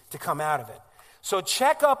opportunity to come out of it. So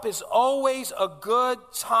checkup is always a good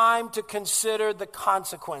time to consider the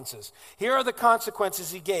consequences. Here are the consequences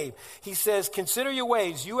he gave. He says, consider your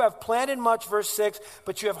ways. You have planted much, verse 6,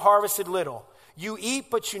 but you have harvested little. You eat,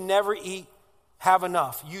 but you never have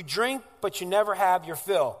enough. You drink, but you never have your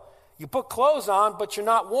fill. You put clothes on, but you're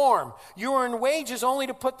not warm. You earn wages only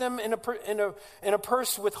to put them in a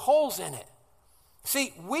purse with holes in it.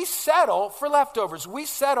 See, we settle for leftovers. We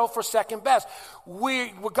settle for second best.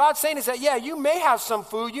 What God's saying is that, yeah, you may have some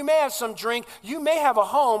food, you may have some drink, you may have a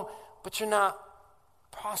home, but you're not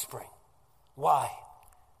prospering. Why?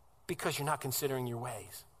 Because you're not considering your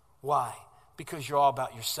ways. Why? Because you're all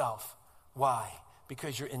about yourself. Why?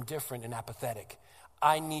 Because you're indifferent and apathetic.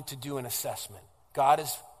 I need to do an assessment. God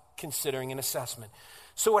is considering an assessment.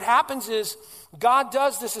 So what happens is God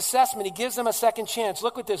does this assessment. He gives them a second chance.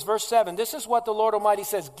 Look at this, verse 7. This is what the Lord Almighty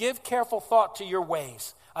says. Give careful thought to your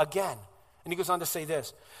ways. Again. And he goes on to say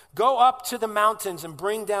this. Go up to the mountains and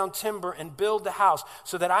bring down timber and build the house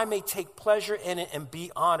so that I may take pleasure in it and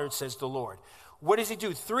be honored, says the Lord. What does he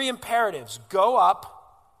do? 3 imperatives. Go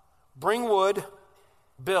up, bring wood,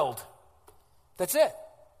 build. That's it.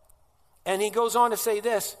 And he goes on to say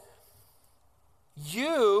this.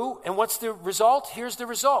 And what's the result? Here's the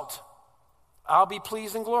result. I'll be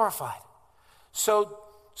pleased and glorified. So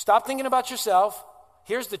stop thinking about yourself.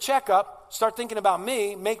 Here's the checkup. Start thinking about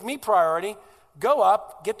me. Make me priority. Go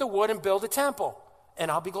up, get the wood, and build a temple. And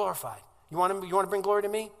I'll be glorified. You want to bring glory to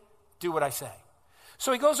me? Do what I say.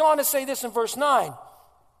 So he goes on to say this in verse 9.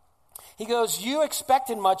 He goes, you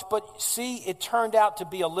expected much, but see, it turned out to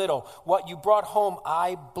be a little. What you brought home,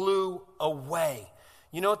 I blew away.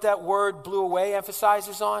 You know what that word blew away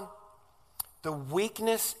emphasizes on? The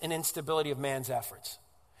weakness and instability of man's efforts.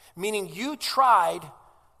 Meaning you tried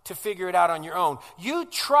to figure it out on your own. You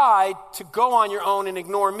tried to go on your own and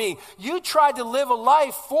ignore me. You tried to live a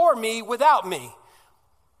life for me without me.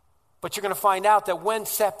 But you're going to find out that when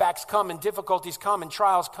setbacks come and difficulties come and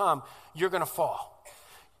trials come, you're going to fall.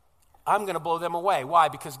 I'm going to blow them away. Why?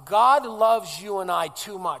 Because God loves you and I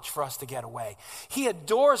too much for us to get away. He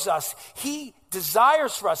adores us. He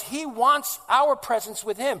desires for us. He wants our presence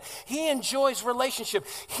with him. He enjoys relationship.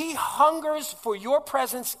 He hungers for your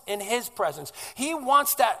presence in his presence. He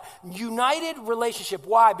wants that united relationship.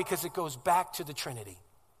 Why? Because it goes back to the Trinity.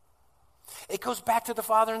 It goes back to the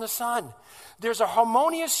Father and the Son. There's a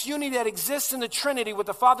harmonious unity that exists in the Trinity with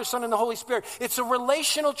the Father, Son, and the Holy Spirit. It's a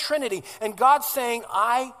relational Trinity. And God's saying,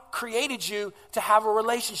 I created you to have a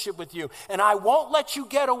relationship with you. And I won't let you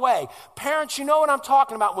get away. Parents, you know what I'm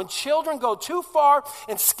talking about. When children go too far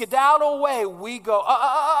and skedaddle away, we go,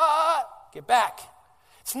 get back.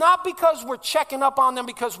 It's not because we're checking up on them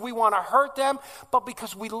because we want to hurt them, but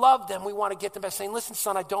because we love them. We want to get them back saying, listen,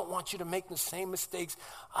 son, I don't want you to make the same mistakes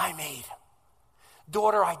I made.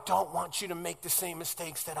 Daughter, I don't want you to make the same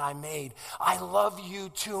mistakes that I made. I love you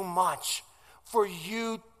too much for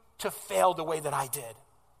you to fail the way that I did.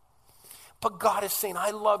 But God is saying, I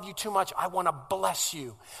love you too much. I want to bless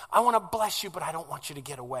you. I want to bless you, but I don't want you to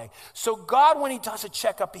get away. So God, when he does a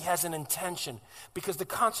checkup, he has an intention because the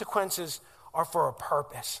consequences are for a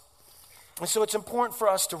purpose. And so it's important for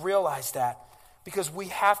us to realize that because we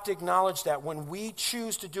have to acknowledge that when we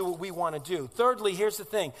choose to do what we want to do. Thirdly, here's the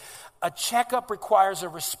thing. A checkup requires a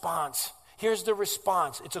response. Here's the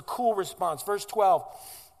response. It's a cool response. Verse 12.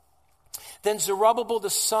 Then Zerubbabel, the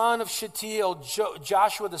son of Shealtiel,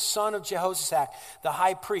 Joshua, the son of Jehoshaphat, the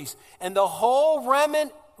high priest, and the whole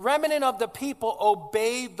remnant of the people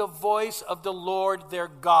obeyed the voice of the Lord their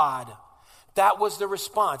God. That was the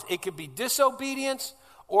response. It could be disobedience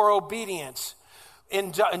or obedience.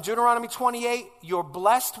 In Deuteronomy 28, you're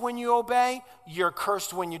blessed when you obey, you're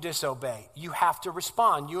cursed when you disobey. You have to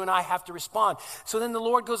respond. You and I have to respond. So then the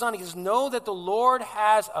Lord goes on, he says, know that the Lord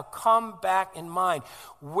has a comeback in mind.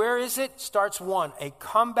 Where is it? Starts 1. A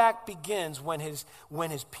comeback begins when his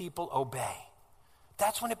people obey.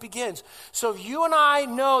 That's when it begins. So if you and I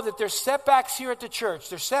know that there's setbacks here at the church,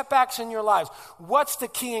 there's setbacks in your lives, what's the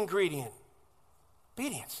key ingredient?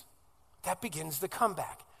 Obedience. That begins the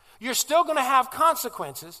comeback. You're still going to have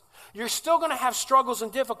consequences. You're still going to have struggles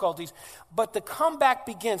and difficulties, but the comeback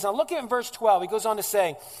begins. Now look at in verse 12. He goes on to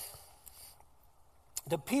say,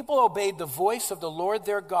 the people obeyed the voice of the Lord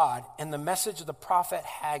their God and the message of the prophet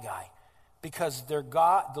Haggai, because their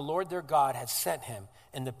God, the Lord their God had sent him,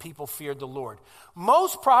 and the people feared the Lord.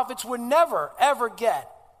 Most prophets would never, ever get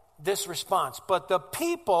this response, but the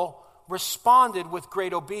people responded with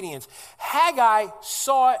great obedience. Haggai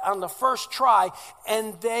saw it on the first try,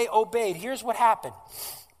 and they obeyed. Here's what happened.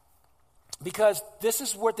 Because this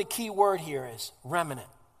is what the key word here is, remnant.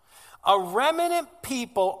 A remnant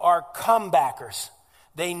people are comebackers.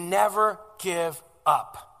 They never give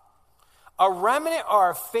up. A remnant are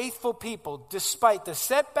a faithful people, despite the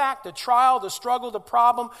setback, the trial, the struggle, the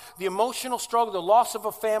problem, the emotional struggle, the loss of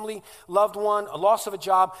a family, loved one, a loss of a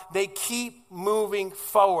job. They keep moving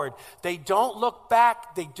forward. They don't look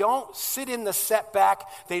back. They don't sit in the setback.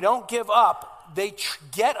 They don't give up. They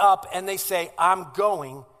get up and they say, I'm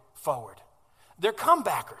going forward. They're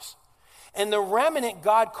comebackers. And the remnant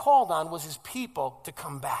God called on was his people to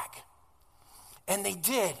come back. And they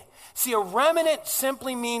did. See, a remnant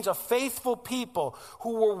simply means a faithful people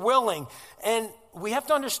who were willing. And we have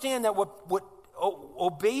to understand that what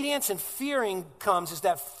obedience and fearing comes is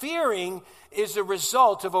that fearing is the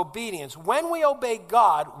result of obedience. When we obey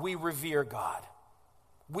God, we revere God.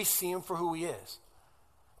 We see him for who he is.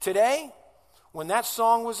 Today, when that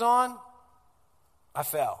song was on, I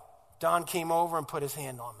fell. Don came over and put his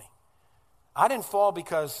hand on me. I didn't fall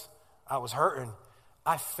because I was hurting.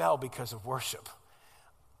 I fell because of worship.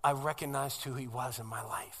 I recognized who he was in my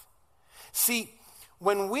life. See,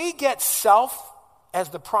 when we get self as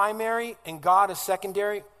the primary and God as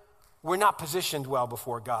secondary, we're not positioned well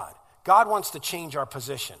before God. God wants to change our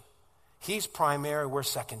position. He's primary, we're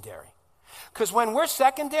secondary. Because when we're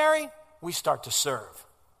secondary, we start to serve.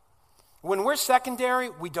 When we're secondary,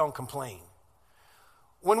 we don't complain.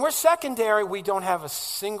 When we're secondary, we don't have a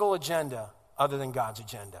single agenda other than God's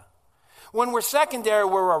agenda. When we're secondary,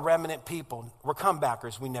 we're a remnant people. We're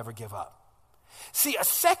comebackers. We never give up. See, a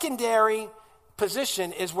secondary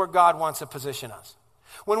position is where God wants to position us.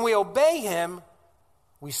 When we obey him,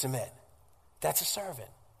 we submit. That's a servant.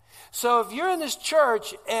 So if you're in this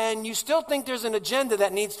church and you still think there's an agenda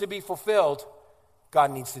that needs to be fulfilled,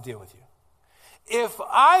 God needs to deal with you. If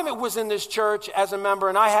I was in this church as a member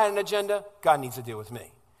and I had an agenda, God needs to deal with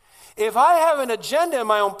me. If I have an agenda in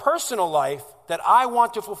my own personal life that I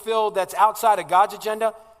want to fulfill that's outside of God's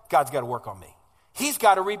agenda, God's got to work on me. He's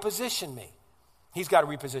got to reposition me. He's got to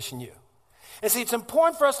reposition you. And see, it's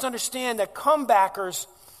important for us to understand that comebackers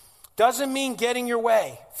doesn't mean getting your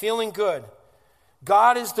way, feeling good.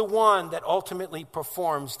 God is the one that ultimately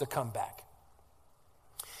performs the comeback.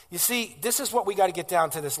 You see, this is what we got to get down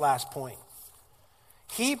to this last point.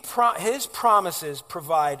 His promises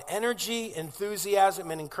provide energy,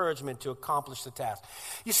 enthusiasm, and encouragement to accomplish the task.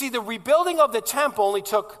 You see, the rebuilding of the temple only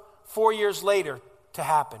took 4 years later to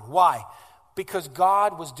happen. Why? Because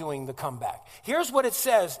God was doing the comeback. Here's what it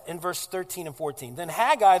says in verse 13 and 14. Then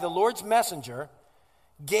Haggai, the Lord's messenger,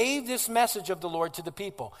 gave this message of the Lord to the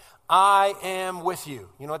people. I am with you.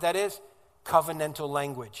 You know what that is? Covenantal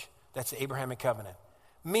language. That's the Abrahamic covenant.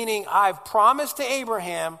 Meaning, I've promised to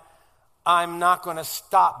Abraham, I'm not going to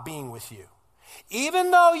stop being with you.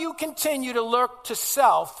 Even though you continue to look to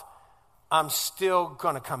self, I'm still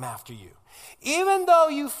going to come after you. Even though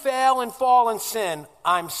you fail and fall in sin,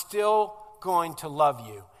 I'm still going to love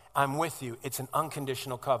you. I'm with you. It's an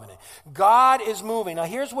unconditional covenant. God is moving. Now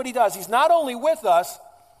here's what he does. He's not only with us,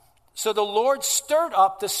 So the Lord stirred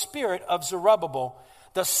up the spirit of Zerubbabel,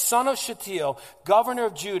 the son of Shealtiel, governor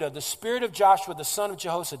of Judah, the spirit of Joshua, the son of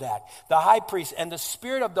Jehozadak, the high priest, and the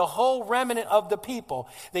spirit of the whole remnant of the people.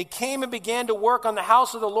 They came and began to work on the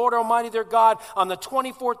house of the Lord Almighty their God on the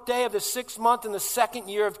 24th day of the 6th month in the 2nd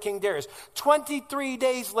year of King Darius. 23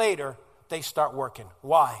 days later, they start working.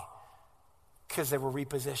 Why? Because they were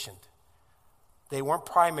repositioned. They weren't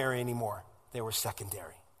primary anymore. They were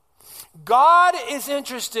secondary. God is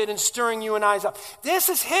interested in stirring you and I up. This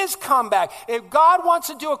is his comeback. If God wants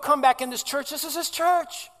to do a comeback in this church, this is his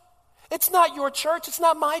church. It's not your church. It's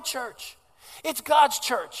not my church. It's God's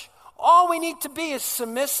church. All we need to be is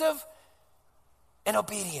submissive and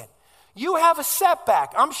obedient. You have a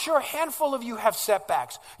setback. I'm sure a handful of you have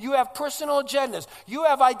setbacks. You have personal agendas. You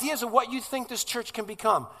have ideas of what you think this church can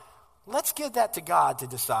become. Let's give that to God to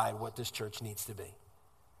decide what this church needs to be.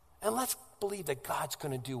 And let's believe that God's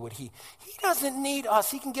going to do what he doesn't need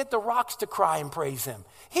us. He can get the rocks to cry and praise him.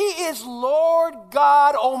 He is Lord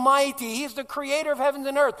God Almighty. He is the creator of heaven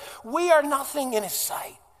and earth. We are nothing in his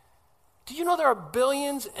sight. Do you know there are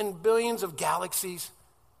billions and billions of galaxies?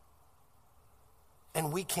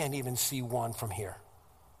 And we can't even see one from here.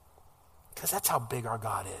 Because that's how big our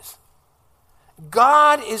God is.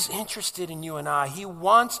 God is interested in you and I. He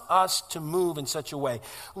wants us to move in such a way.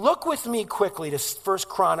 Look with me quickly to 2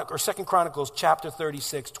 Chronicles chapter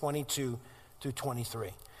 36, 22 through 23.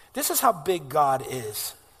 This is how big God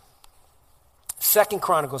is. 2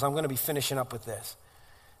 Chronicles, I'm going to be finishing up with this.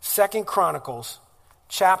 2 Chronicles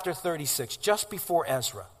chapter 36, just before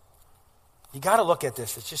Ezra. You got to look at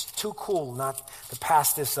this. It's just too cool not to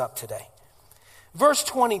pass this up today. Verse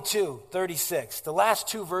 22, 36, the last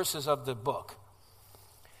two verses of the book.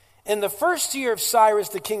 In the first year of Cyrus,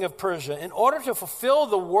 the king of Persia, in order to fulfill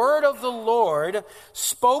the word of the Lord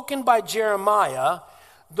spoken by Jeremiah,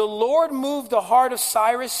 the Lord moved the heart of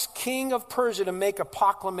Cyrus, king of Persia, to make a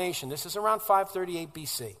proclamation. This is around 538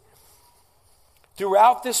 BC.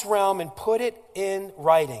 Throughout this realm and put it in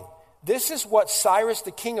writing. This is what Cyrus,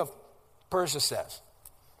 the king of Persia, says.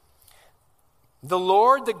 The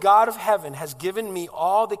Lord, the God of heaven, has given me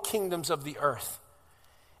all the kingdoms of the earth.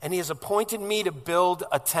 And he has appointed me to build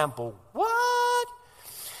a temple. What?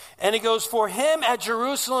 And it goes, for him at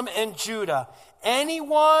Jerusalem and Judah. Any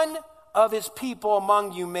one of his people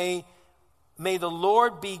among you may the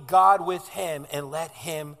Lord be God with him, and let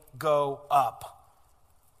him go up.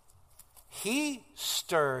 He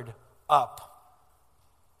stirred up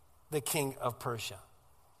the king of Persia.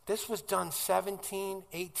 This was done 17,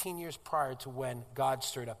 18 years prior to when God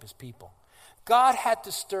stirred up his people. God had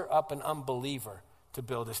to stir up an unbeliever to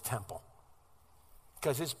build his temple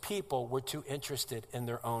because his people were too interested in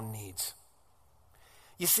their own needs.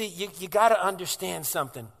 You see, you got to understand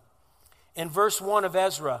something. In verse 1 of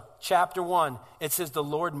Ezra, chapter 1, it says the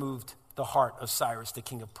Lord moved the heart of Cyrus, the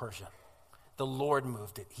king of Persia. The Lord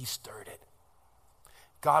moved it. He stirred it.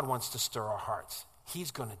 God wants to stir our hearts.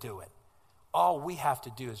 He's going to do it. All we have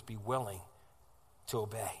to do is be willing to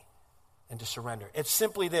obey and to surrender. It's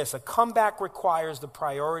simply this. A comeback requires the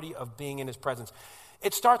priority of being in his presence.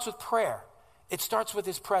 It starts with prayer. It starts with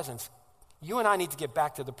his presence. You and I need to get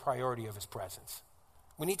back to the priority of his presence.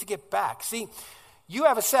 We need to get back. See, you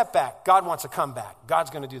have a setback. God wants a comeback. God's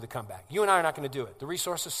going to do the comeback. You and I are not going to do it. The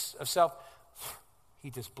resources of self, he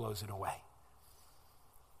just blows it away.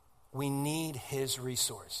 We need his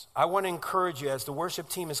resource. I want to encourage you as the worship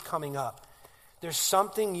team is coming up. There's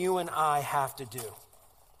something you and I have to do.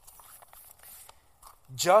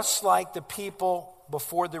 Just like the people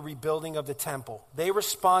before the rebuilding of the temple, they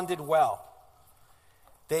responded well.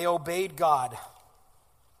 They obeyed God.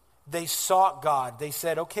 They sought God. They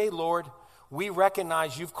said, okay, Lord, we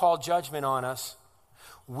recognize you've called judgment on us.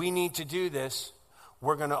 We need to do this.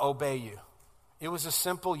 We're going to obey you. It was a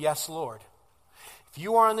simple yes, Lord. If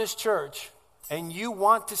you are in this church and you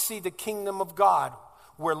want to see the kingdom of God,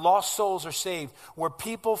 where lost souls are saved, where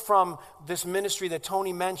people from this ministry that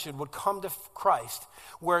Tony mentioned would come to Christ,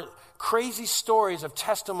 where crazy stories of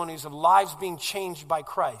testimonies of lives being changed by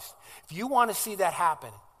Christ. If you want to see that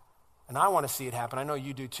happen, and I want to see it happen, I know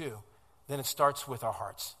you do too, then it starts with our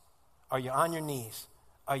hearts. Are you on your knees?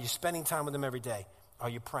 Are you spending time with him every day? Are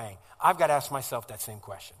you praying? I've got to ask myself that same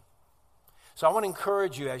question. So I want to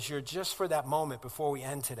encourage you as you're just for that moment before we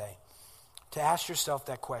end today, to ask yourself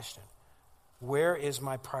that question. Where is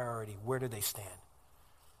my priority? Where do they stand?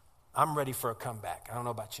 I'm ready for a comeback. I don't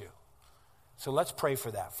know about you. So let's pray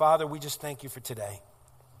for that. Father, we just thank you for today.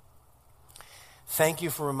 Thank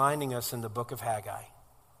you for reminding us in the book of Haggai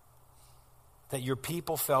that your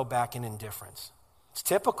people fell back in indifference. It's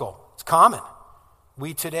typical. It's common.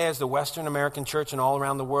 We today, as the Western American church and all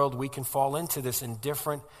around the world, we can fall into this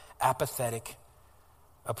indifferent, apathetic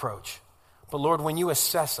approach. But Lord, when you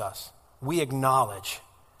assess us, we acknowledge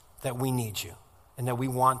that we need you and that we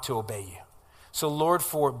want to obey you. So Lord,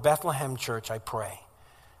 for Bethlehem Church, I pray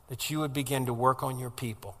that you would begin to work on your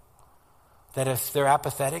people, that if they're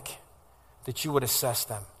apathetic, that you would assess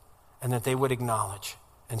them and that they would acknowledge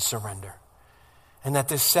and surrender, and that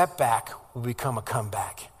this setback will become a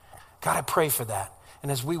comeback. God, I pray for that.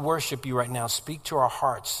 And as we worship you right now, speak to our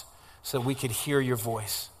hearts so that we could hear your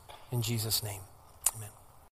voice. In Jesus' name.